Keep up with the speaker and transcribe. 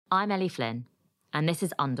I'm Ellie Flynn, and this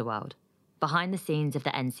is Underworld, behind the scenes of the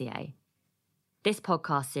NCA. This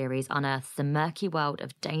podcast series unearths the murky world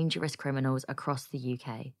of dangerous criminals across the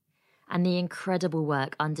UK and the incredible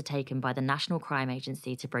work undertaken by the National Crime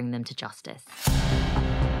Agency to bring them to justice.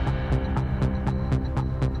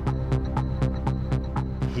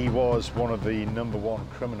 He was one of the number one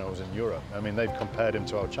criminals in Europe. I mean, they've compared him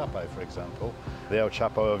to El Chapo, for example, the El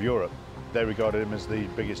Chapo of Europe. They regarded him as the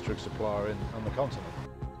biggest drug supplier on the continent.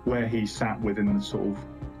 Where he sat within the sort of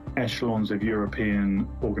echelons of European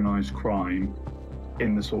organised crime,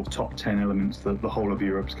 in the sort of top 10 elements that the whole of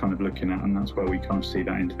Europe's kind of looking at, and that's where we kind of see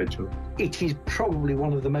that individual. It is probably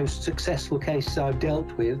one of the most successful cases I've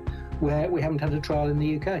dealt with where we haven't had a trial in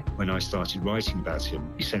the UK. When I started writing about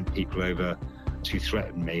him, he sent people over to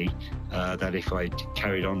threaten me that if I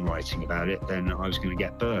carried on writing about it, then I was going to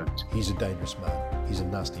get burned. He's a dangerous man. He's a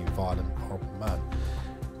nasty, violent, horrible man.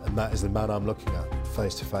 And that is the man I'm looking at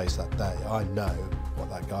face to face that day. I know what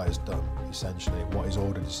that guy has done, essentially, what he's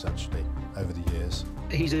ordered, essentially, over the years.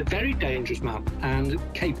 He's a very dangerous man and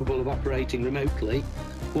capable of operating remotely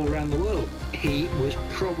all around the world. He was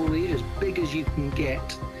probably as big as you can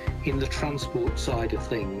get in the transport side of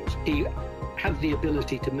things. He had the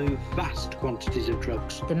ability to move vast quantities of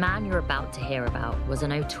drugs. The man you're about to hear about was a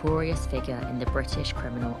notorious figure in the British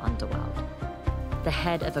criminal underworld, the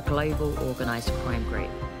head of a global organised crime group,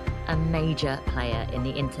 a major player in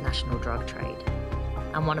the international drug trade,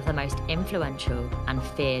 and one of the most influential and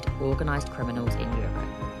feared organised criminals in Europe,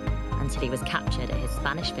 until he was captured at his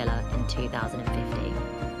Spanish villa in 2015.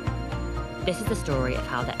 This is the story of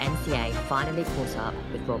how the NCA finally caught up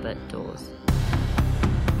with Robert Dawes.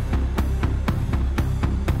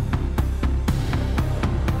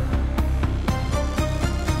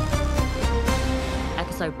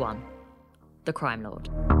 Episode 1. The Crime Lord.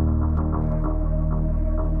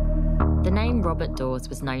 The name Robert Dawes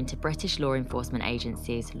was known to British law enforcement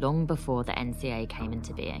agencies long before the NCA came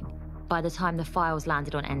into being. By the time the files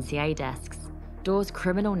landed on NCA desks, Dawes'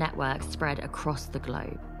 criminal network spread across the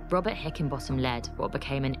globe. Robert Hickenbottom led what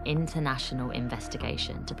became an international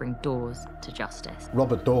investigation to bring Dawes to justice.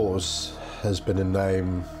 Robert Dawes has been a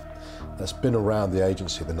name that's been around the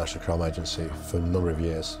agency, the National Crime Agency, for a number of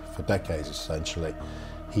years, for decades essentially.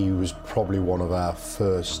 He was probably one of our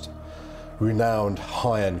first renowned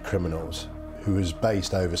high-end criminals who was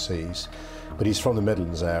based overseas, but he's from the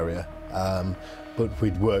Midlands area. But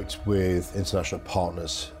we'd worked with international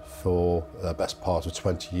partners for the best part of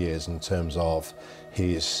 20 years in terms of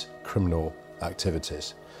his criminal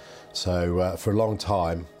activities. So for a long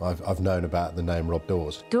time, I've known about the name Rob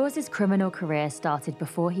Dawes. Dawes' criminal career started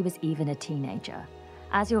before he was even a teenager.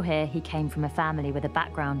 As you'll hear, he came from a family with a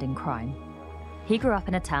background in crime. He grew up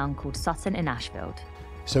in a town called Sutton in Ashfield.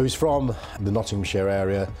 So he's from the Nottinghamshire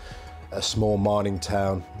area, a small mining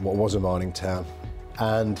town, what was a mining town,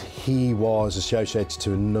 and he was associated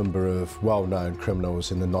to a number of well-known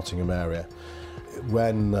criminals in the Nottingham area.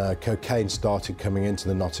 When cocaine started coming into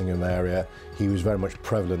the Nottingham area, he was very much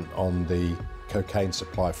prevalent on the cocaine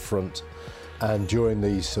supply front. And during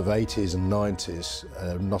the sort of 80s and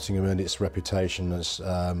 90s, Nottingham earned its reputation as,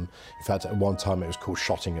 in fact, at one time it was called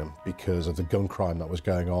Shottingham because of the gun crime that was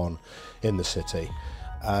going on in the city.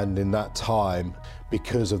 And in that time,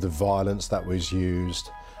 because of the violence that was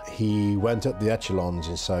used, he went up the echelons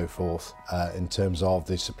and so forth in terms of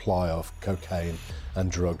the supply of cocaine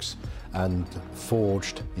and drugs, and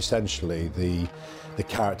forged essentially the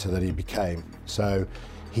character that he became. So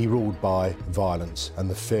he ruled by violence, and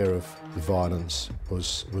the fear of the violence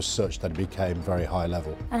was such that it became very high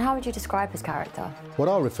level. And how would you describe his character? What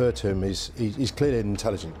I'll refer to him is he's clearly an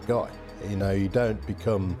intelligent guy. You know, you don't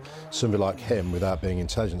become somebody like him without being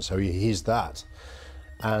intelligent, so he's that.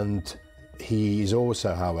 And he is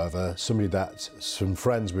also, however, somebody that some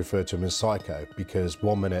friends refer to him as psycho, because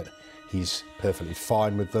one minute he's perfectly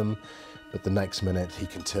fine with them, but the next minute he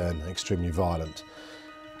can turn extremely violent.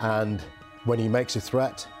 And when he makes a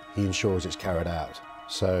threat, he ensures it's carried out.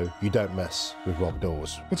 So you don't mess with Rob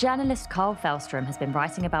Dawes. The journalist Carl Fellstrom has been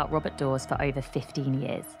writing about Robert Dawes for over 15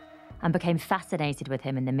 years and became fascinated with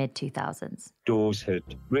him in the mid-2000s. Dawes had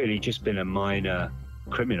really just been a minor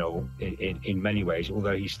criminal in many ways.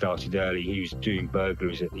 Although he started early, he was doing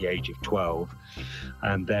burglaries at the age of 12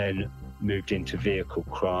 and then moved into vehicle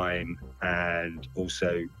crime and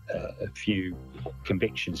also a few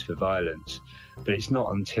convictions for violence. But it's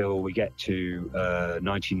not until we get to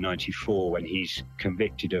 1994 when he's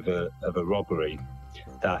convicted of a robbery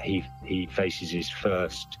that he faces his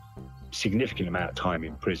first significant amount of time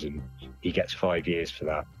in prison. He gets 5 years for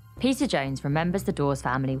that. Peter Jones remembers the Dawes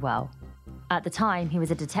family well. At the time, he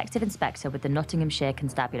was a detective inspector with the Nottinghamshire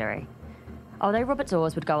Constabulary. Although Robert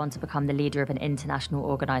Dawes would go on to become the leader of an international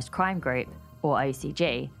organised crime group, or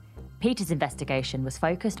OCG, Peter's investigation was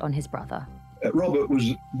focused on his brother. Robert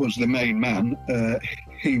was the main man.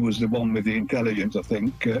 He was the one with the intelligence, I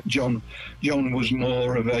think. John was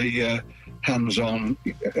more of a hands-on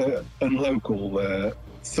and local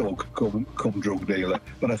thug come drug dealer.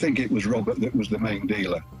 But I think it was Robert that was the main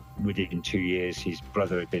dealer. Within 2 years, his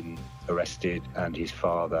brother had been arrested and his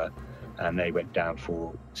father, and they went down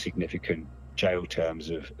for significant jail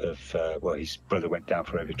terms his brother went down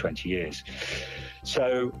for over 20 years.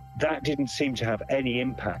 So that didn't seem to have any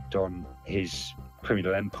impact on his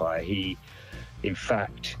criminal empire. He, in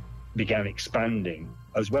fact, began expanding,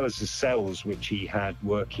 as well as the cells which he had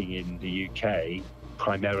working in the UK,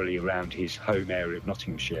 primarily around his home area of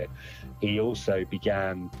Nottinghamshire. He also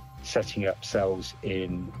began setting up cells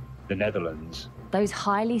in the Netherlands. Those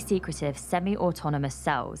highly secretive, semi-autonomous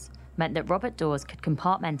cells meant that Robert Dawes could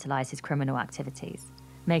compartmentalise his criminal activities,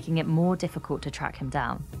 making it more difficult to track him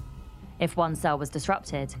down. If one cell was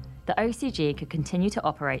disrupted, the OCG could continue to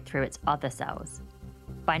operate through its other cells.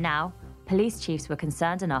 By now, police chiefs were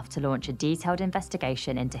concerned enough to launch a detailed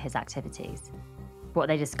investigation into his activities. What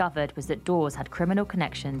they discovered was that Dawes had criminal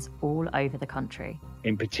connections all over the country.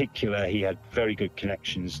 In particular, he had very good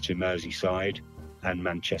connections to Merseyside and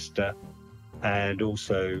Manchester, and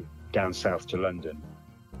also down south to London.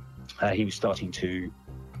 He was starting to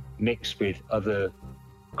mix with other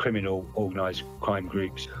criminal organised crime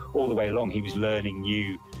groups all the way along. He was learning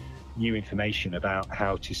new information about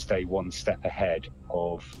how to stay one step ahead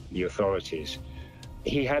of the authorities.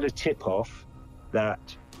 He had a tip-off that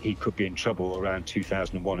he could be in trouble around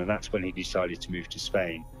 2001, and that's when he decided to move to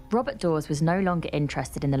Spain. Robert Dawes was no longer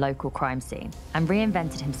interested in the local crime scene and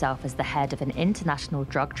reinvented himself as the head of an international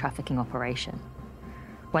drug trafficking operation.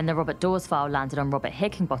 When the Robert Dawes file landed on Robert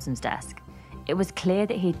Hickinbottom's desk, it was clear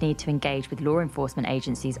that he'd need to engage with law enforcement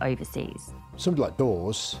agencies overseas. Somebody like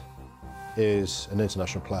Dawes is an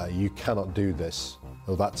international player. You cannot do this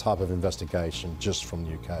or that type of investigation just from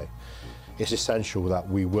the UK. It's essential that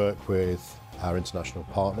we work with our international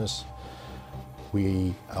partners.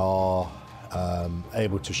 We are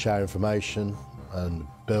able to share information and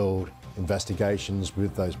build investigations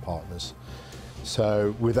with those partners.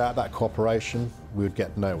 So without that cooperation, we would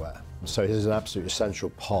get nowhere. So it is an absolutely essential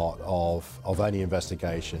part of any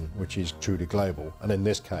investigation which is truly global. And in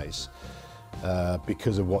this case,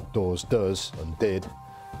 because of what Dawes does and did,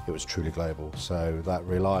 it was truly global. So that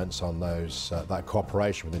reliance on that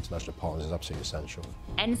cooperation with international partners is absolutely essential.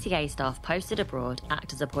 NCA staff posted abroad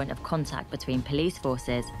act as a point of contact between police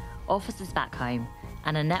forces, officers back home,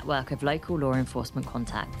 and a network of local law enforcement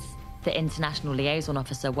contacts. The international liaison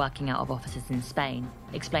officer working out of offices in Spain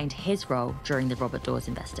explained his role during the Robert Dawes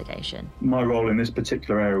investigation. My role in this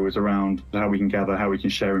particular area was around how we can gather, how we can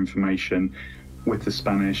share information with the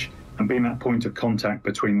Spanish, and being that point of contact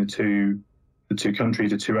between the two countries,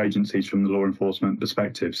 the two agencies from the law enforcement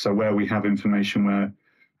perspective. So where we have information where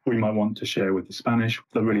we might want to share with the Spanish,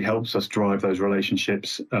 that really helps us drive those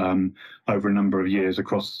relationships over a number of years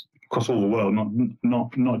across all the world,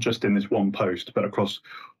 not just in this one post, but across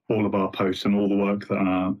all of our posts and all the work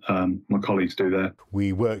that my colleagues do there.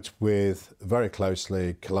 We worked with very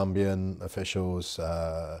closely Colombian officials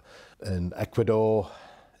in Ecuador,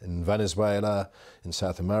 in Venezuela, in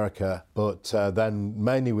South America, but then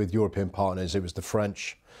mainly with European partners. It was the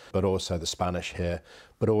French, but also the Spanish here.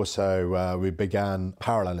 But also we began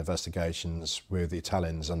parallel investigations with the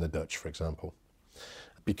Italians and the Dutch, for example,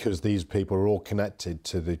 because these people are all connected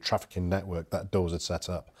to the trafficking network that Dawes had set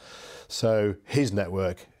up. So his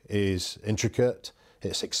network is intricate,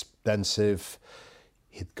 it's extensive.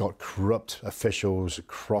 He'd got corrupt officials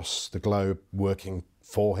across the globe working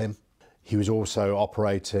for him. He was also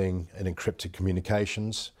operating in encrypted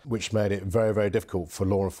communications, which made it very, very difficult for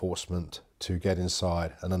law enforcement to get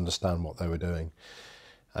inside and understand what they were doing.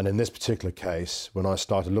 And in this particular case, when I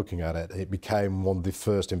started looking at it, it became one of the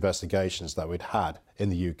first investigations that we'd had in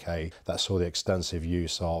the UK that saw the extensive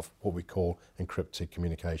use of what we call encrypted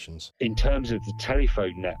communications. In terms of the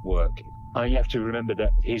telephone network, you have to remember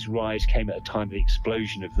that his rise came at a time of the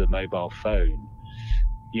explosion of the mobile phone.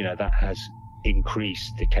 You know, that has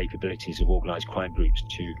increased the capabilities of organised crime groups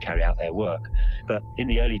to carry out their work. But in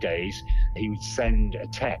the early days, he would send a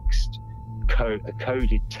text, a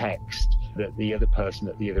coded text that the other person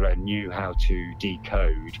at the other end knew how to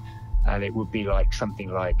decode, and it would be like something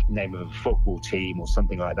like name of a football team or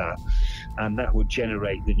something like that, and that would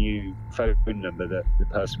generate the new phone number that the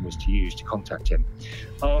person was to use to contact him.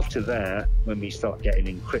 After that, when we start getting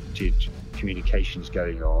encrypted communications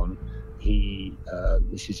going on,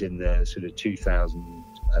 this is in the sort of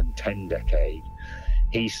 2010 decade,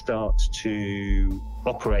 he starts to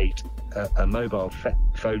operate a mobile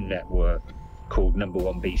phone network called Number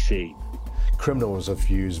One BC. Criminals have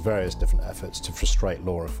used various different efforts to frustrate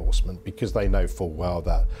law enforcement because they know full well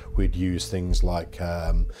that we'd use things like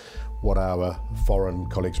what our foreign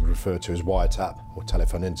colleagues would refer to as wiretap or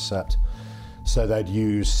telephone intercept. So they'd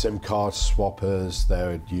use SIM card swappers, they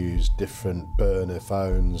would use different burner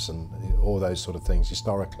phones and all those sort of things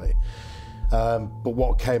historically. But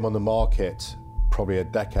what came on the market probably a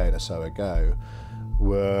decade or so ago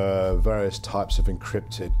were various types of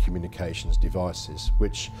encrypted communications devices,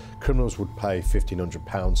 which criminals would pay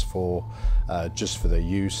 £1,500 for just for their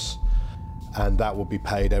use, and that would be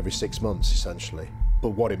paid every 6 months essentially. But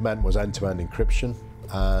what it meant was end-to-end encryption,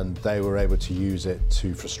 and they were able to use it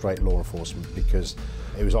to frustrate law enforcement because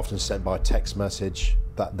it was often sent by text message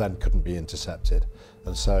that then couldn't be intercepted.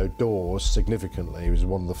 And so Dawes significantly was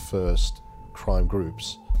one of the first crime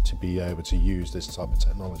groups to be able to use this type of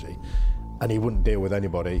technology, and he wouldn't deal with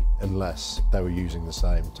anybody unless they were using the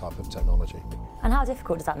same type of technology. And how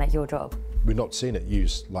difficult does that make your job? We've not seen it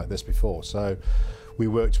used like this before, so we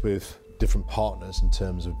worked with different partners in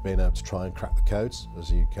terms of being able to try and crack the codes,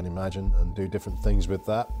 as you can imagine, and do different things with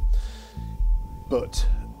that. But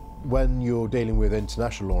when you're dealing with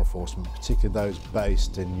international law enforcement, particularly those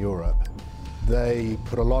based in Europe, they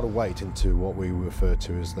put a lot of weight into what we refer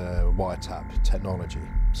to as their wiretap technology.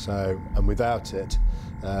 So, and without it,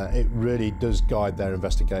 it really does guide their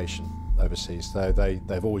investigation overseas. So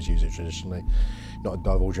they've always used it traditionally, not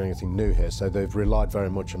divulging anything new here. So they've relied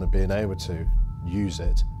very much on it being able to use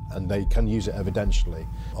it, and they can use it evidentially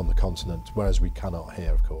on the continent, whereas we cannot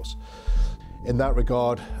here, of course. In that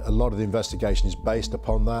regard, a lot of the investigation is based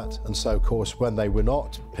upon that, and so of course when they were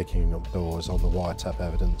not picking up doors on the wiretap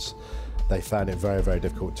evidence, they found it very, very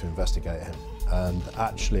difficult to investigate him. And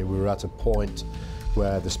actually we were at a point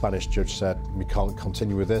where the Spanish judge said, we can't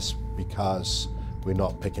continue with this because we're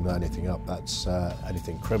not picking anything up that's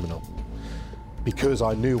anything criminal. Because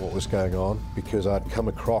I knew what was going on, because I'd come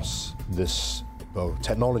across this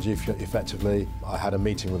technology effectively, I had a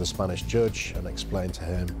meeting with a Spanish judge and explained to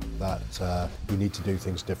him that we need to do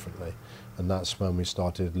things differently. And that's when we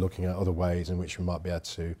started looking at other ways in which we might be able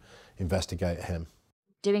to investigate him.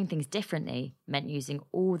 Doing things differently meant using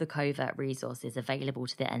all the covert resources available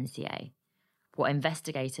to the NCA, what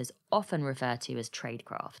investigators often refer to as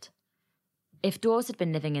tradecraft. If Dawes had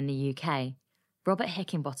been living in the UK, Robert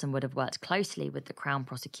Hickinbottom would have worked closely with the Crown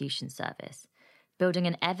Prosecution Service, building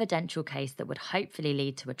an evidential case that would hopefully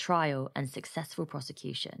lead to a trial and successful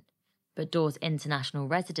prosecution. But Dawes' international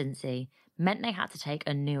residency meant they had to take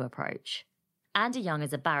a new approach. Andy Young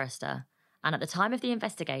is a barrister, and at the time of the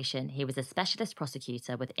investigation, he was a specialist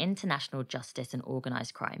prosecutor with international justice and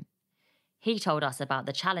organised crime. He told us about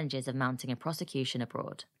the challenges of mounting a prosecution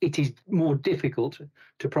abroad. It is more difficult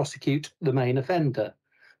to prosecute the main offender,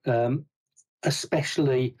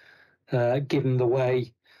 especially given the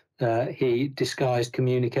way he disguised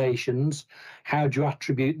communications. How do you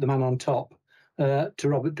attribute the man on top to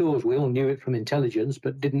Robert Dawes? We all knew it from intelligence,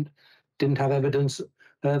 but didn't have evidence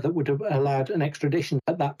that would have allowed an extradition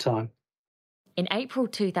at that time. In April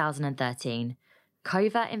 2013,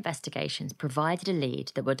 covert investigations provided a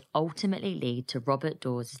lead that would ultimately lead to Robert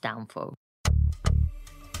Dawes' downfall.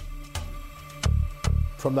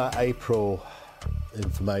 From that April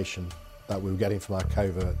information that we were getting from our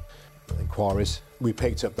covert inquiries, we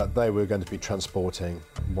picked up that they were going to be transporting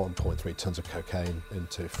 1.3 tonnes of cocaine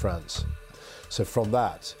into France. So from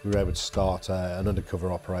that, we were able to start an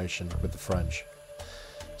undercover operation with the French.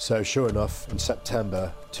 So sure enough, in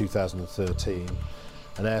September 2013,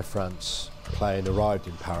 an Air France plane arrived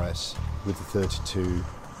in Paris with the 32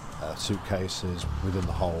 suitcases within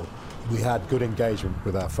the hold. We had good engagement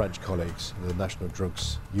with our French colleagues, the National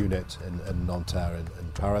Drugs Unit in Nanterre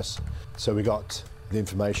in Paris. So we got the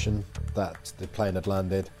information that the plane had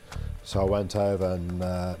landed. So I went over and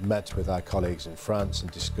met with our colleagues in France and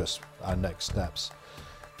discussed our next steps.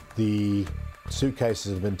 The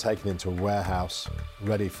suitcases had been taken into a warehouse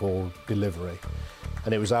ready for delivery,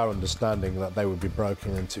 and it was our understanding that they would be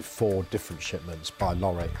broken into 4 different shipments by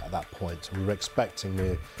lorry at that point. We were expecting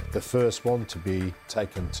the first one to be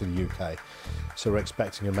taken to the UK, so we're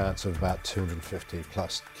expecting amounts of about 250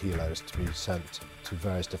 plus kilos to be sent to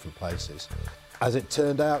various different places. As it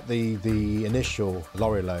turned out, the initial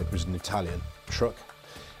lorry load was an Italian truck,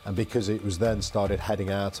 and because it was then started heading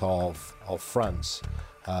out of France,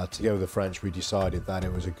 to go with the French, we decided that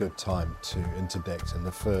it was a good time to interdict, and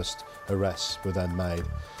the first arrests were then made.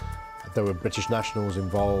 There were British nationals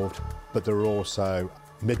involved, but there were also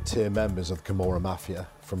mid-tier members of the Camorra Mafia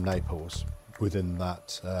from Naples within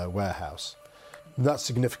that warehouse. And that's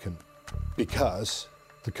significant because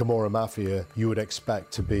the Camorra Mafia you would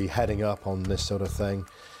expect to be heading up on this sort of thing.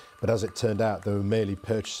 But as it turned out, they were merely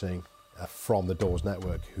purchasing from the Dawes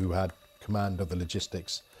network, who had command of the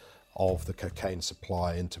logistics of the cocaine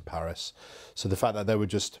supply into Paris. So the fact that they were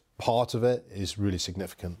just part of it is really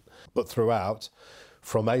significant. But throughout,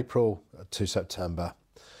 from April to September,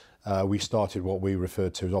 we started what we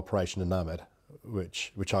referred to as Operation Enamid,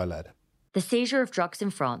 which I led. The seizure of drugs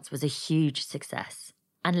in France was a huge success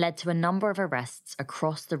and led to a number of arrests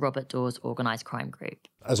across the Robert Dawes organised crime group.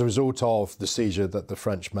 As a result of the seizure that the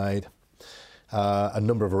French made, a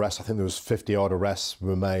number of arrests, I think there was 50-odd arrests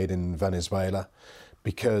were made in Venezuela,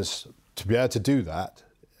 because to be able to do that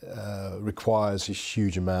requires a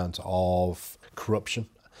huge amount of corruption.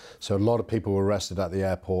 So a lot of people were arrested at the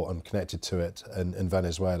airport and connected to it in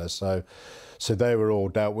Venezuela. So they were all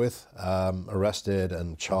dealt with, arrested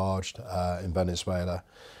and charged in Venezuela.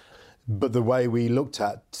 But the way we looked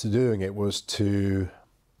at doing it was to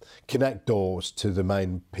connect Dawes to the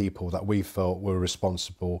main people that we felt were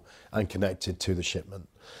responsible and connected to the shipment.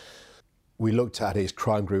 We looked at his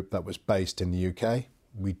crime group that was based in the UK.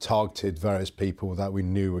 We targeted various people that we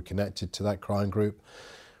knew were connected to that crime group.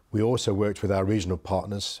 We also worked with our regional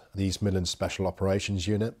partners, the East Midlands Special Operations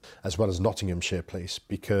Unit, as well as Nottinghamshire Police,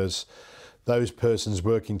 because those persons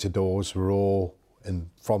working to Dawes were all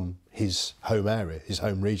from his home area, his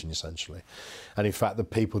home region, essentially. And in fact, the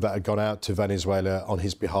people that had gone out to Venezuela on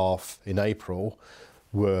his behalf in April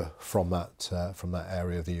were from that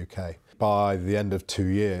area of the UK. By the end of 2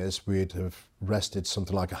 years, we'd have arrested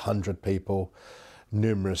something like 100 people,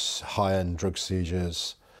 numerous high-end drug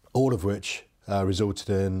seizures, all of which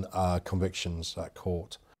resulted in convictions at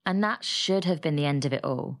court. And that should have been the end of it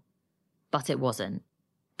all. But it wasn't,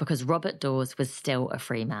 because Robert Dawes was still a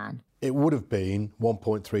free man. It would have been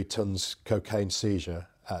 1.3 tonnes cocaine seizure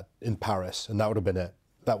in Paris, and that would have been it.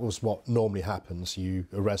 That was what normally happens. You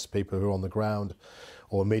arrest people who are on the ground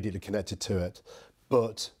or immediately connected to it.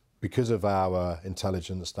 But because of our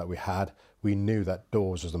intelligence that we had, we knew that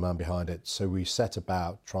Dawes was the man behind it. So we set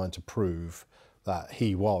about trying to prove that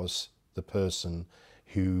he was the person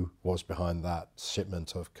who was behind that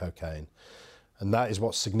shipment of cocaine. And that is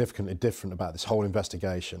what's significantly different about this whole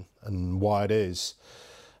investigation, and why it is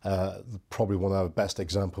probably one of our best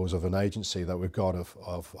examples of an agency that we've got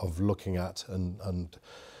of looking at and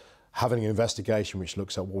having an investigation which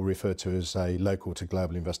looks at what we refer to as a local to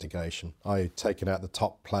global investigation. I've taken out the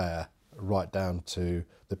top player right down to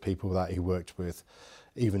the people that he worked with,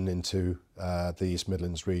 even into the East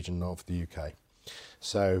Midlands region of the UK.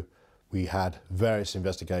 So we had various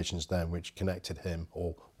investigations then which connected him,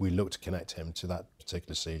 or we looked to connect him to that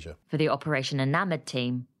particular seizure. For the Operation Enamid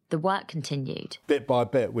team, the work continued. Bit by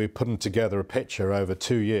bit, we're putting together a picture over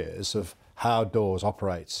 2 years of how Dawes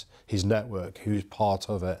operates, his network, who's part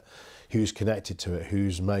of it, who's connected to it,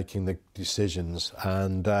 who's making the decisions.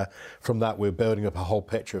 And from that, we're building up a whole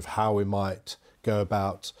picture of how we might go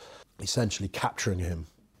about essentially capturing him.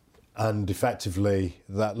 And effectively,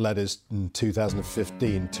 that led us in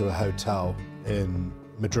 2015 to a hotel in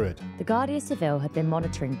Madrid. The Guardia Civil had been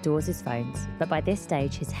monitoring Dawes' phones, but by this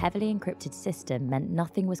stage, his heavily encrypted system meant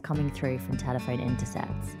nothing was coming through from telephone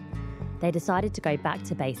intercepts. They decided to go back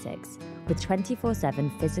to basics, with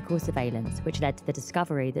 24/7 physical surveillance, which led to the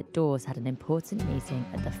discovery that Dawes had an important meeting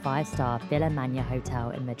at the 5-star Villa Magna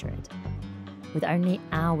Hotel in Madrid. With only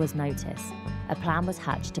hours' notice, a plan was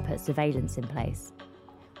hatched to put surveillance in place.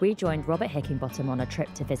 We joined Robert Hickinbottom on a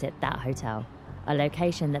trip to visit that hotel, a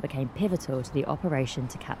location that became pivotal to the operation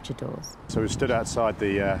to capture Dawes. So we stood outside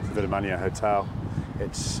the Villa Magna Hotel.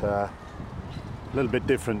 It's a little bit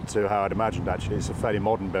different to how I'd imagined, actually. It's a fairly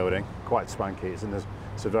modern building, quite swanky. It's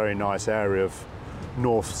a very nice area of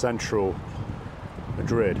north-central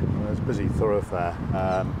Madrid. It's a busy thoroughfare,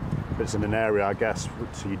 but it's in an area, I guess,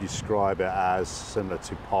 you describe it as similar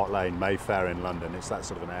to Park Lane, Mayfair in London. It's that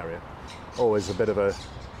sort of an area. Always a bit of a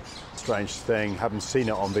strange thing, having seen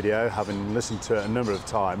it on video, having listened to it a number of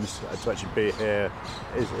times, to actually be here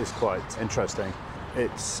is quite interesting.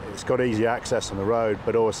 It's got easy access on the road,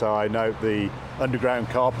 but also I note the underground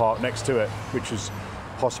car park next to it, which is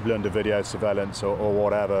possibly under video surveillance or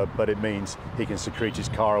whatever, but it means he can secrete his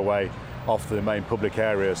car away off the main public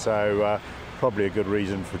area. So probably a good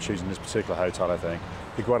reason for choosing this particular hotel, I think.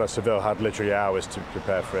 The Guardia Civil had literally hours to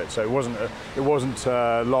prepare for it, so it wasn't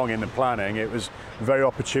long in the planning. It was very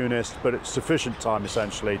opportunist, but it's sufficient time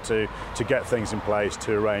essentially to get things in place,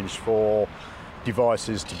 to arrange for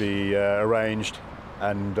devices to be arranged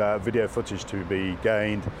and video footage to be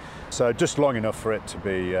gained. So just long enough for it to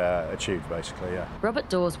be achieved, basically, yeah. Robert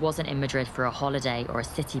Dawes wasn't in Madrid for a holiday or a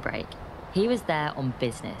city break. He was there on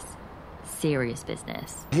business. serious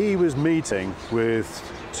business. He was meeting with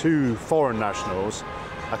two foreign nationals,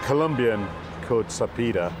 a Colombian called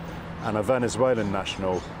Cepeda and a Venezuelan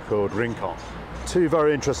national called Rincon. Two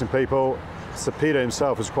very interesting people. Cepeda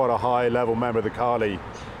himself was quite a high-level member of the Cali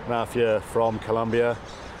Mafia from Colombia.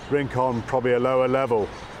 Rincon, probably a lower-level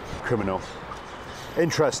criminal.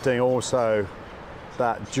 Interesting also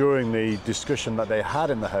that during the discussion that they had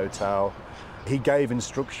in the hotel, he gave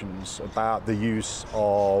instructions about the use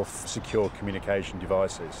of secure communication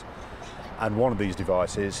devices. And one of these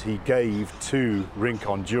devices he gave to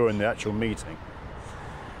Rincon during the actual meeting.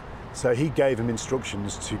 So he gave him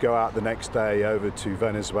instructions to go out the next day over to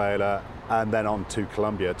Venezuela and then on to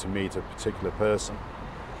Colombia to meet a particular person.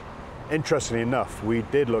 Interestingly enough, we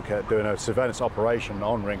did look at doing a surveillance operation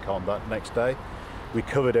on Rincon that next day. We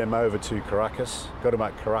covered him over to Caracas, got him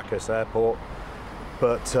at Caracas airport,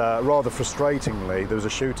 but rather frustratingly, there was a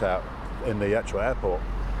shootout in the actual airport.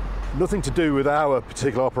 Nothing to do with our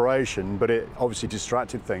particular operation, but it obviously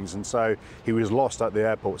distracted things, and so he was lost at the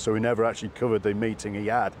airport, so we never actually covered the meeting he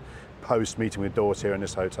had post-meeting with Dawes here in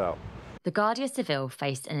this hotel. The Guardia Civil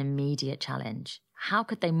faced an immediate challenge. How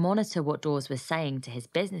could they monitor what Dawes was saying to his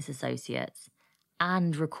business associates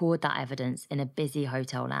and record that evidence in a busy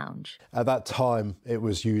hotel lounge? At that time, it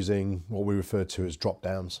was using what we refer to as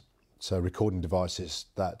drop-downs, so recording devices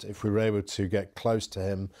that if we were able to get close to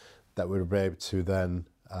him, that we would be able to then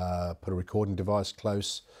put a recording device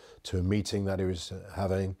close to a meeting that he was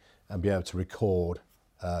having and be able to record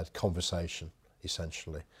conversation,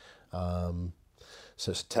 essentially.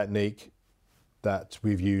 So it's a technique that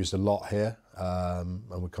we've used a lot here and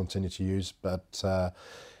we continue to use, but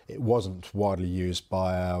it wasn't widely used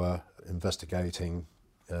by our investigating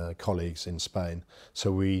colleagues in Spain. So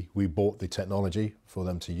we bought the technology for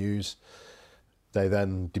them to use. They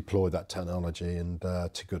then deployed that technology and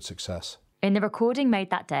to good success. In the recording made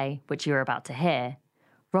that day, which you're about to hear,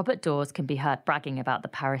 Robert Dawes can be heard bragging about the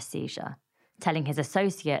Paris seizure, telling his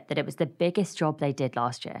associate that it was the biggest job they did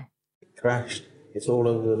last year. Crashed. It's all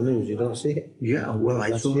over the news. You don't see it? Yeah, well,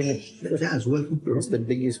 I saw it. That's working for us. It's the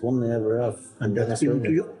biggest one they ever have. And that's given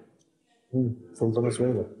to you? From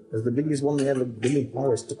Venezuela. It's the biggest one they ever did in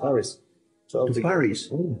Paris, to Paris. To Paris?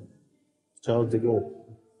 Charles de Gaulle.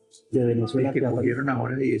 Here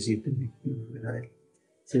nowadays,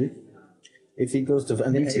 See? If he goes to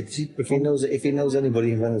if he knows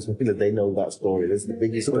anybody in Venezuela, they know that story. That's the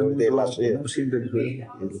biggest story they last year.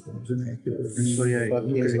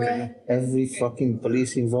 Every fucking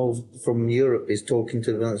police involved from Europe is talking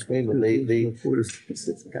to Venezuela.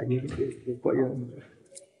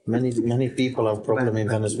 Many people have problem in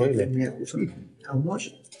Venezuela. How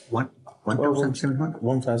much? 1,700?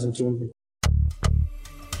 1,200.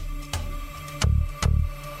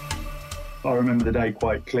 I remember the day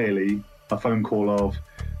quite clearly. A phone call of,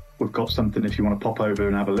 we've got something if you want to pop over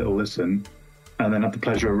and have a little listen. And then had the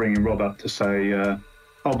pleasure of ringing Rob up to say,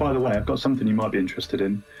 oh, by the way, I've got something you might be interested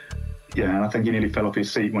in. Yeah, and I think he nearly fell off his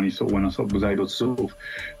seat when I was able to sort of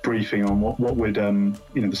briefing on what would,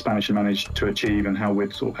 the Spanish had managed to achieve and how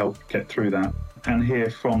we'd sort of help get through that. And hear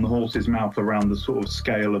from the horse's mouth around the sort of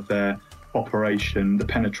scale of their operation, the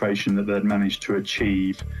penetration that they'd managed to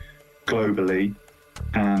achieve globally,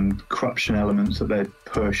 and corruption elements that they'd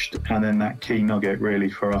pushed, and then that key nugget really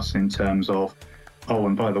for us in terms of, oh,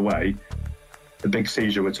 and by the way, the big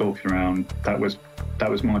seizure we're talking around, that was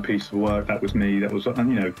my piece of work, that was me, that was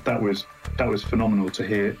phenomenal to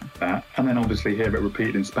hear that, and then obviously hear it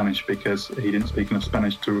repeated in Spanish because he didn't speak enough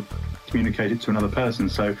Spanish to communicate it to another person,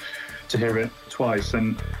 so to hear it twice.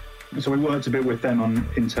 And so we worked a bit with them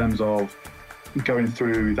in terms of going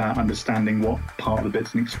through that, understanding what part of the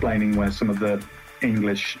bits and explaining where some of the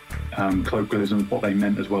English colloquialisms, what they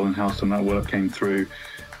meant as well, and how some of that work came through.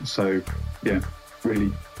 So, yeah,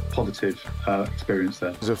 really positive experience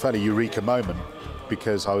there. It was a fairly eureka moment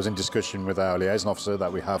because I was in discussion with our liaison officer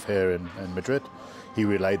that we have here in Madrid. He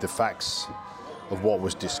relayed the facts of what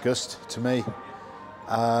was discussed to me,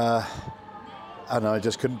 and I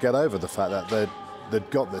just couldn't get over the fact that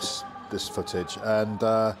they'd got this footage, and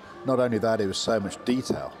not only that, it was so much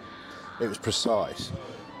detail, it was precise.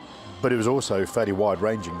 But it was also fairly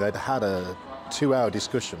wide-ranging. They'd had a 2-hour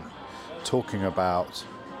discussion talking about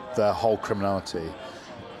their whole criminality.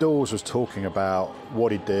 Dawes was talking about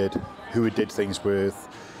what he did, who he did things with,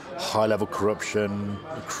 high-level corruption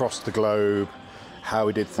across the globe, how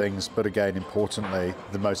he did things. But again, importantly,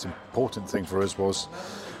 the most important thing for us was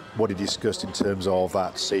what he discussed in terms of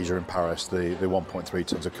that seizure in Paris, the 1.3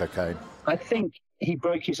 tons of cocaine. I think he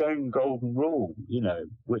broke his own golden rule,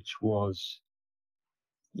 which was,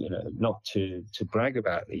 not to brag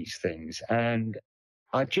about these things. And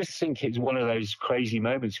I just think it's one of those crazy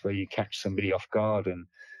moments where you catch somebody off guard, and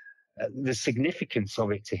the significance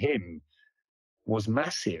of it to him was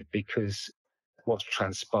massive, because what's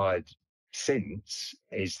transpired since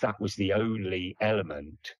is that was the only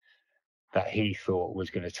element that he thought was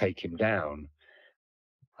going to take him down.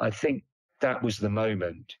 I think that was the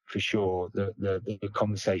moment for sure, the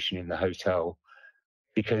conversation in the hotel,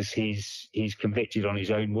 because he's convicted on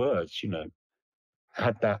his own words.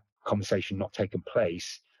 Had that conversation not taken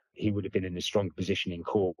place, he would have been in a strong position in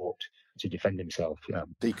court to defend himself.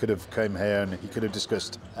 He could have come here and he could have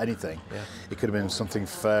discussed anything. It could have been something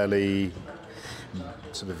fairly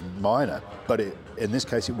sort of minor, but in this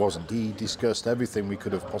case it wasn't. He discussed everything we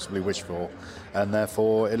could have possibly wished for, and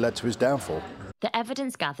therefore it led to his downfall. The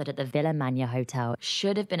evidence gathered at the Villa Magna Hotel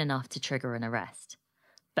should have been enough to trigger an arrest.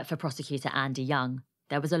 But for prosecutor Andy Young,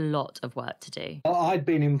 there was a lot of work to do. I'd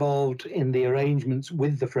been involved in the arrangements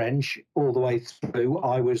with the French all the way through.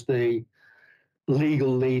 I was the legal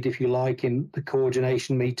lead, if you like, in the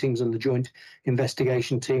coordination meetings and the joint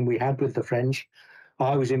investigation team we had with the French.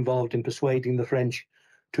 I was involved in persuading the French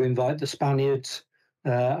to invite the Spaniards,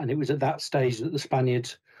 and it was at that stage that the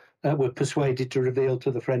Spaniards were persuaded to reveal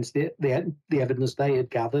to the French the evidence they had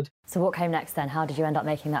gathered. So what came next then? How did you end up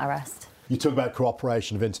making that arrest? You talk about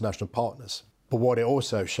cooperation of international partners, but what it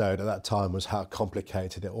also showed at that time was how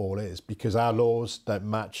complicated it all is, because our laws don't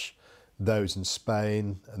match those in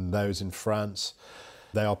Spain and those in France.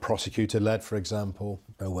 They are prosecutor-led, for example,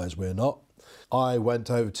 whereas we're not. I went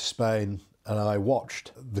over to Spain and I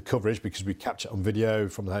watched the coverage, because we captured on video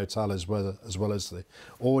from the hotel as well as the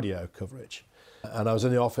audio coverage. And I was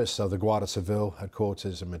in the office of the Guardia Civil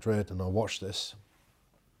headquarters in Madrid, and I watched this,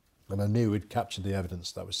 and I knew we'd captured the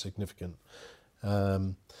evidence that was significant.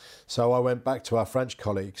 So I went back to our French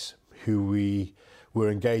colleagues, who we were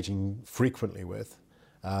engaging frequently with.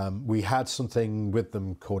 We had something with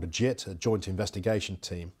them called a JIT, a Joint Investigation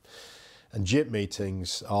Team. And JIT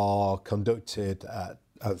meetings are conducted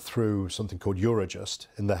through something called Eurojust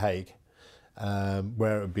in The Hague,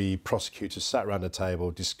 where it would be prosecutors sat around a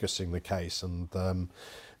table discussing the case. And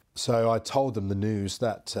so I told them the news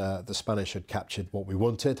that the Spanish had captured what we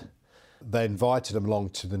wanted. They invited them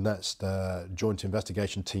along to the next Joint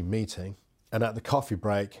Investigation Team meeting. And at the coffee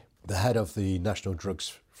break, the head of the National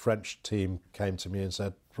Drugs French team came to me and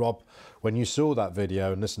said, "Rob, when you saw that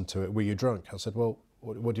video and listened to it, were you drunk?" I said, "Well,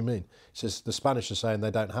 what do you mean?" He says, "The Spanish are saying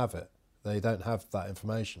they don't have it. They don't have that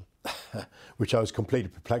information," which I was completely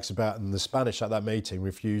perplexed about. And the Spanish at that meeting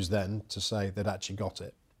refused then to say they'd actually got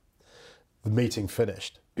it. The meeting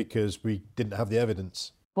finished because we didn't have the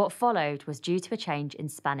evidence. What followed was due to a change in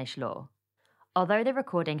Spanish law. Although the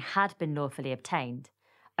recording had been lawfully obtained,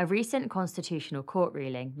 a recent constitutional court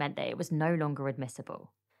ruling meant that it was no longer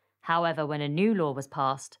admissible. However, when a new law was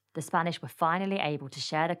passed, the Spanish were finally able to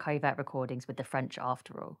share the covert recordings with the French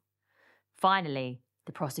after all. Finally,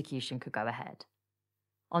 the prosecution could go ahead.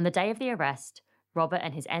 On the day of the arrest, Robert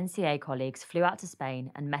and his NCA colleagues flew out to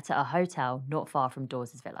Spain and met at a hotel not far from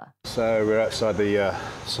Dawes' villa. So we're outside the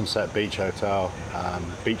Sunset Beach Hotel,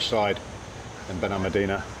 beachside in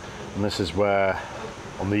Benalmádena. And this is where,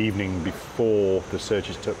 on the evening before the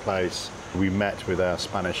searches took place, we met with our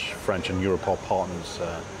Spanish, French and Europol partners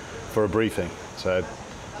for a briefing. So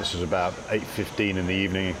this was about 8:15 in the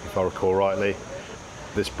evening, if I recall rightly.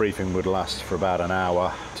 This briefing would last for about an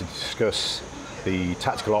hour to discuss the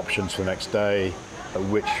tactical options for the next day,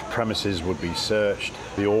 which premises would be searched,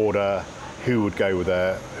 the order, who would go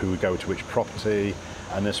there, who would go to which property,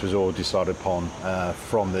 and this was all decided upon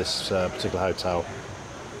from this particular hotel.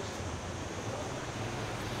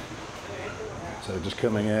 So just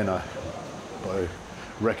coming in, by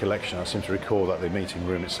recollection, I seem to recall that the meeting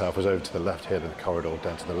room itself was over to the left here, the corridor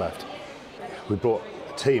down to the left. We brought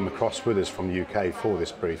a team across with us from the UK for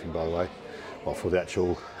this briefing, by the way, well, for the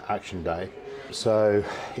actual action day. So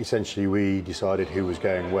essentially we decided who was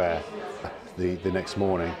going where the next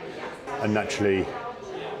morning, and naturally,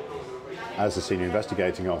 as the senior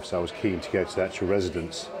investigating officer, I was keen to go to the actual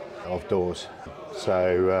residence of Dawes.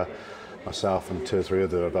 So myself and 2 or 3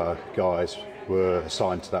 other of our guys were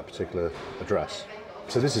assigned to that particular address.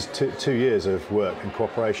 So this is 2 years of work and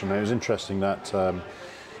cooperation. And it was interesting that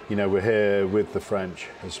we're here with the French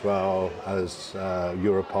as well as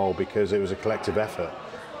Europol, because it was a collective effort.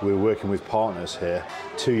 We were working with partners here.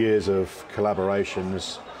 2 years of collaboration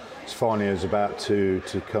is finally about to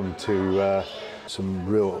come to some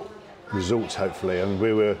real results, hopefully. I mean,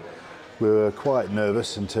 we were quite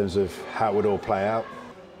nervous in terms of how it would all play out.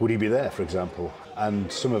 Would he be there, for example?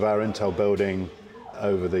 And some of our intel building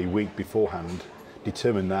over the week beforehand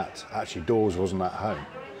determined that actually Dawes wasn't at home.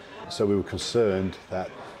 So we were concerned that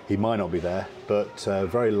he might not be there, but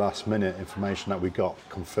very last minute information that we got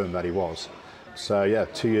confirmed that he was. So yeah,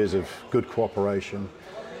 2 years of good cooperation.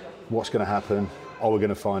 What's going to happen? Are we going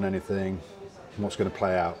to find anything? What's going to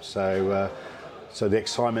play out? So the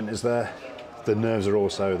excitement is there. The nerves are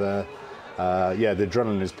also there. The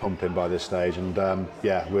adrenaline is pumping by this stage, and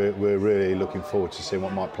we're really looking forward to seeing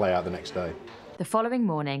what might play out the next day. The following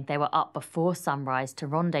morning, they were up before sunrise to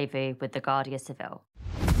rendezvous with the Guardia Civil.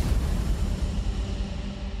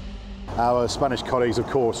 Our Spanish colleagues, of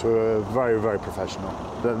course, were very, very professional.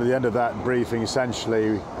 At the end of that briefing, essentially,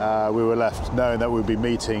 we were left knowing that we'd be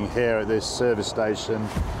meeting here at this service station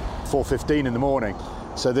 4:15 in the morning.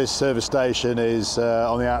 So this service station is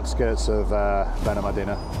on the outskirts of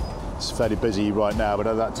Benalmádena. It's fairly busy right now, but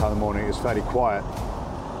at that time of the morning, it was fairly quiet.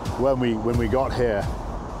 When we got here,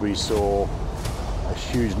 we saw a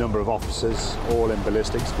huge number of officers, all in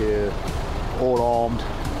ballistics gear, all armed.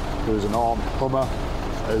 There was an armed Hummer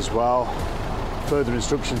as well. Further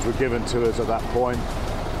instructions were given to us at that point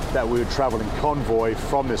that we would travel in convoy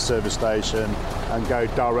from this service station and go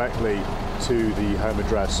directly to the home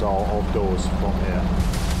address of Dawes from here.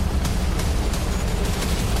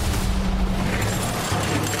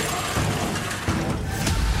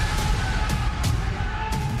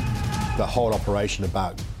 The whole operation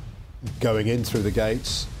about going in through the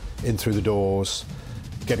gates, in through the doors,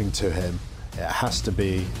 getting to him, it has to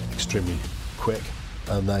be extremely quick,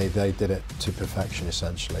 and they did it to perfection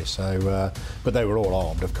essentially. So, but they were all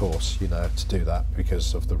armed, of course, to do that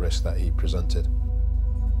because of the risk that he presented.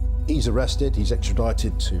 He's arrested, he's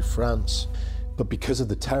extradited to France, but because of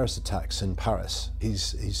the terrorist attacks in Paris,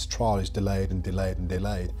 his trial is delayed and delayed and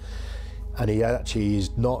delayed. And he actually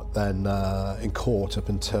is not then in court up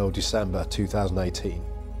until December 2018.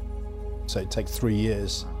 So it takes 3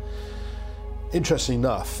 years. Interesting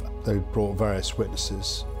enough, they brought various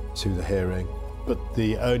witnesses to the hearing, but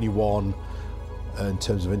the only one in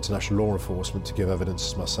terms of international law enforcement to give evidence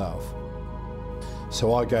is myself.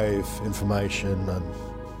 So I gave information and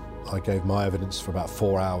I gave my evidence for about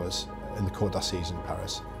 4 hours in the Cour d'Assises in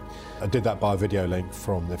Paris. I did that by video link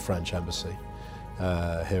from the French embassy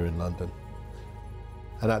here in London.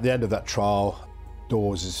 And at the end of that trial,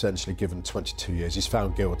 Dawes is essentially given 22 years. He's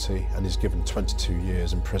found guilty and he's given 22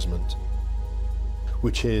 years imprisonment,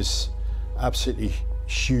 which is absolutely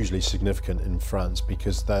hugely significant in France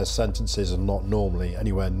because their sentences are not normally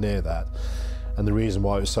anywhere near that. And the reason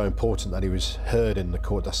why it was so important that he was heard in the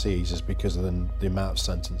Cour d'Assises is because of the amount of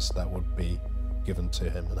sentence that would be given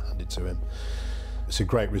to him and handed to him. It's a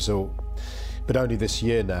great result. But only this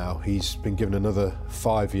year now, he's been given another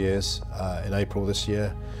 5 years in April this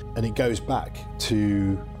year. And it goes back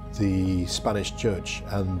to the Spanish judge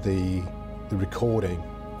and the recording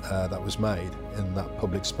that was made in that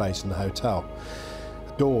public space in the hotel.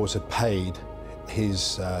 Dawes had paid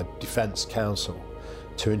his defence counsel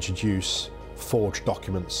to introduce forged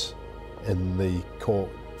documents in the court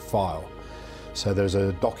file. So there's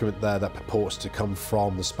a document there that purports to come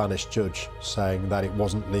from the Spanish judge saying that it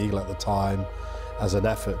wasn't legal at the time as an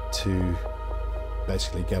effort to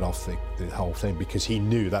basically get off the whole thing because he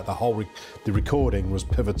knew that the recording was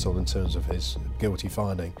pivotal in terms of his guilty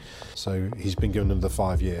finding. So he's been given another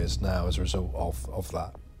 5 years now as a result of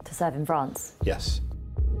that. To serve in France? Yes.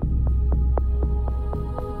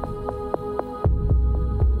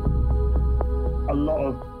 A lot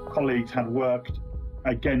of colleagues had worked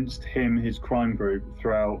against him, his crime group,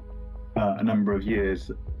 throughout a number of years,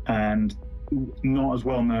 and not as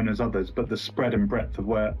well known as others, but the spread and breadth of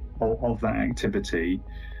that activity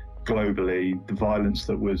globally, the violence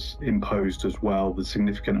that was imposed as well, the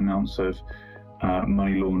significant amounts of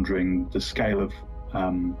money laundering, the scale of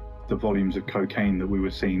the volumes of cocaine that we were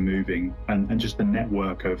seeing moving, and just the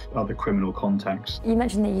network of other criminal contacts. You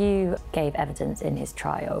mentioned that you gave evidence in his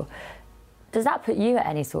trial. Does that put you at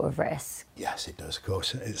any sort of risk? Yes, it does, of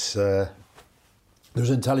course. It's there's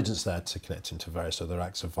intelligence there to connect him to various other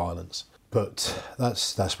acts of violence. But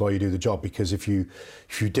that's why you do the job, because if you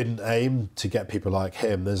didn't aim to get people like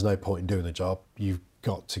him, there's no point in doing the job. You've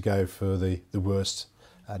got to go for the worst,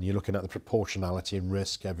 and you're looking at the proportionality and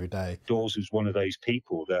risk every day. Dawes was one of those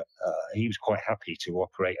people that he was quite happy to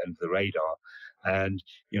operate under the radar, and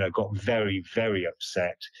got very, very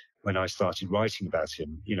upset when I started writing about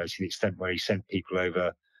him. To the extent where he sent people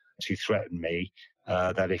over to threaten me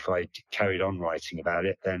that if I carried on writing about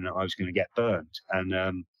it, then I was going to get burned.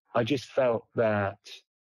 And I just felt that,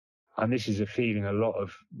 and this is a feeling a lot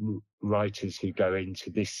of writers who go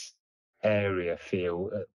into this area feel,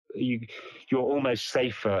 you're almost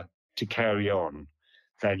safer to carry on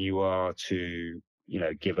than you are to,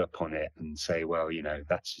 give up on it and say, well,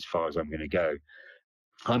 that's as far as I'm going to go.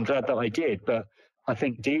 I'm glad that I did, but I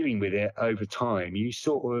think dealing with it over time, you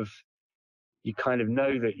kind of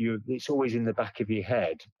know that it's always in the back of your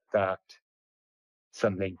head that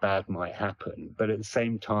something bad might happen, but at the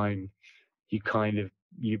same time,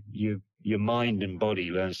 your mind and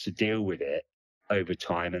body learns to deal with it over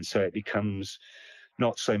time, and so it becomes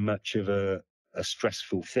not so much of a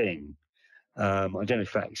stressful thing. I don't know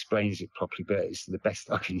if that explains it properly, but it's the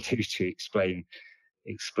best I can do to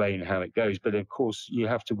explain how it goes. But of course, you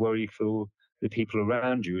have to worry for the people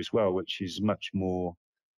around you as well, which is much more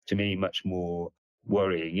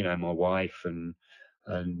worrying. You know, my wife and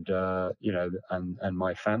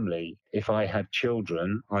my family. If I had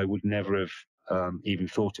children, I would never have even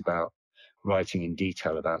thought about writing in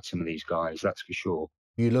detail about some of these guys. That's for sure.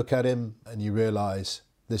 You look at him and you realise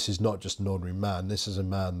this is not just an ordinary man. This is a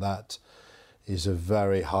man that is a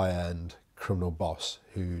very high-end criminal boss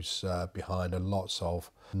who's behind lots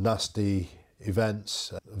of nasty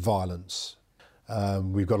events, violence.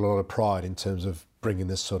 We've got a lot of pride in terms of bringing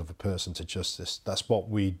this sort of a person to justice. That's what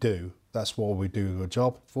we do. That's what we do a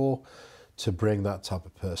job for, to bring that type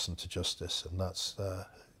of person to justice, and that's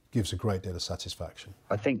gives a great deal of satisfaction.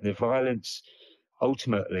 I think the violence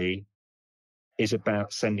ultimately is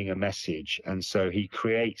about sending a message, and so he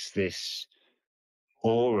creates this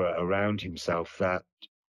aura around himself that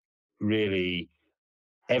really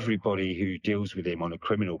everybody who deals with him on a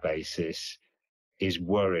criminal basis is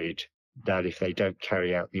worried that if they don't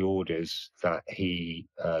carry out the orders that he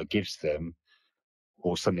gives them,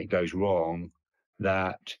 or something goes wrong,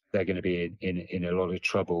 that they're going to be in a lot of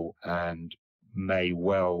trouble and may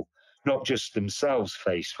well not just themselves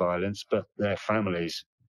face violence, but their families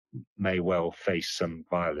may well face some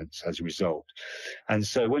violence as a result. And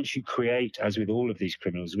so once you create, as with all of these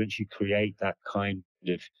criminals, once you create that kind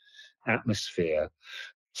of atmosphere,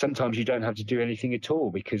 sometimes you don't have to do anything at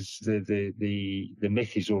all, because the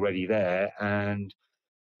myth is already there, and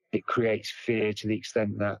it creates fear to the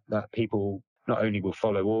extent that people not only will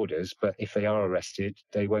follow orders, but if they are arrested,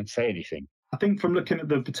 they won't say anything. I think from looking at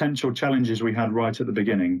the potential challenges we had right at the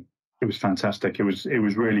beginning, it was fantastic. It was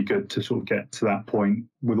really good to sort of get to that point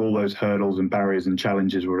with all those hurdles and barriers and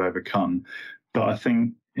challenges were overcome. But I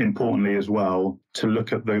think importantly as well, to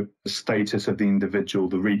look at the status of the individual,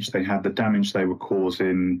 the reach they had, the damage they were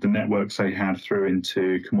causing, the networks they had through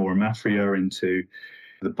into Camorra Mafia, into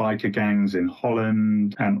the biker gangs in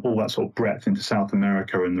Holland, and all that sort of breadth into South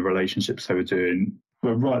America and the relationships they were doing.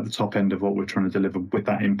 We're right at the top end of what we're trying to deliver with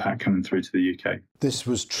that impact coming through to the UK. This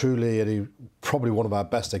was truly probably one of our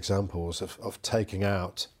best examples of taking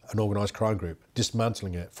out an organised crime group,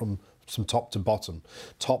 dismantling it from top to bottom,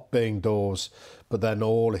 top being Dawes, but then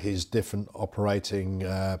all his different operating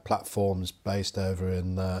platforms based over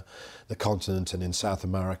in the continent and in South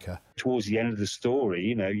America. Towards the end of the story,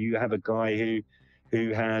 you know, you have a guy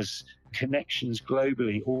who has connections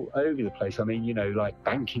globally all over the place. I mean, you know, like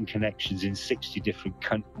banking connections in 60 different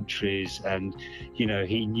countries. And, you know,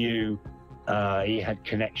 he knew he had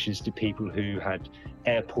connections to people who had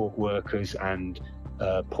airport workers and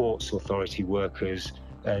ports authority workers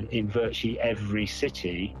in virtually every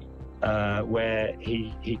city where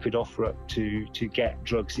he could offer up to get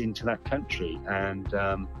drugs into that country. And,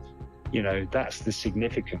 you know, that's the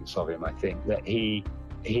significance of him, I think, that he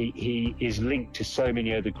is linked to so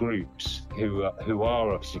many other groups who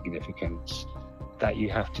are of significance that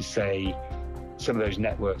you have to say some of those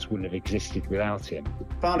networks wouldn't have existed without him.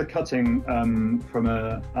 Found a cutting from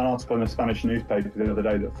an article in a Spanish newspaper the other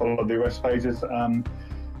day that followed the arrest phases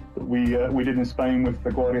we did in Spain with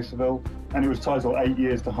the Guardia Civil, and it was titled 8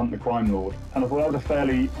 Years to Hunt the Crime Lord. And I thought that was a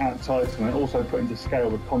fairly apt title, and it also put into scale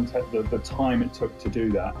the content, the time it took to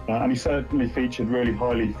do that. And he certainly featured really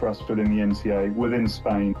highly for us within the NCA, within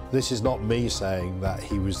Spain. This is not me saying that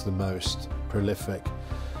he was the most prolific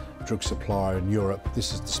drug supplier in Europe.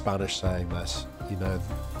 This is the Spanish saying this. You know,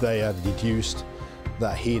 they had deduced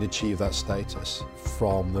that he'd achieved that status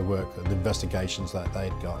from the work and the investigations that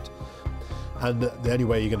they'd got. And the only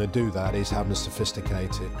way you're going to do that is having a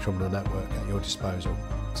sophisticated criminal network at your disposal.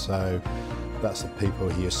 So that's the people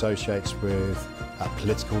he associates with at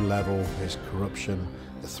political level, his corruption,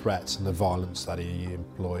 the threats and the violence that he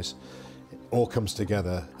employs. It all comes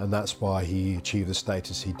together, and that's why he achieved the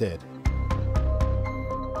status he did.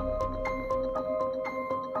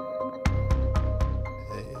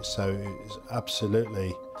 So it's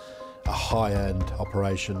absolutely a high-end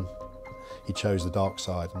operation. He chose the dark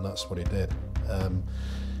side, and that's what he did. And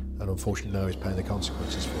unfortunately now he's paying the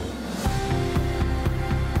consequences for it.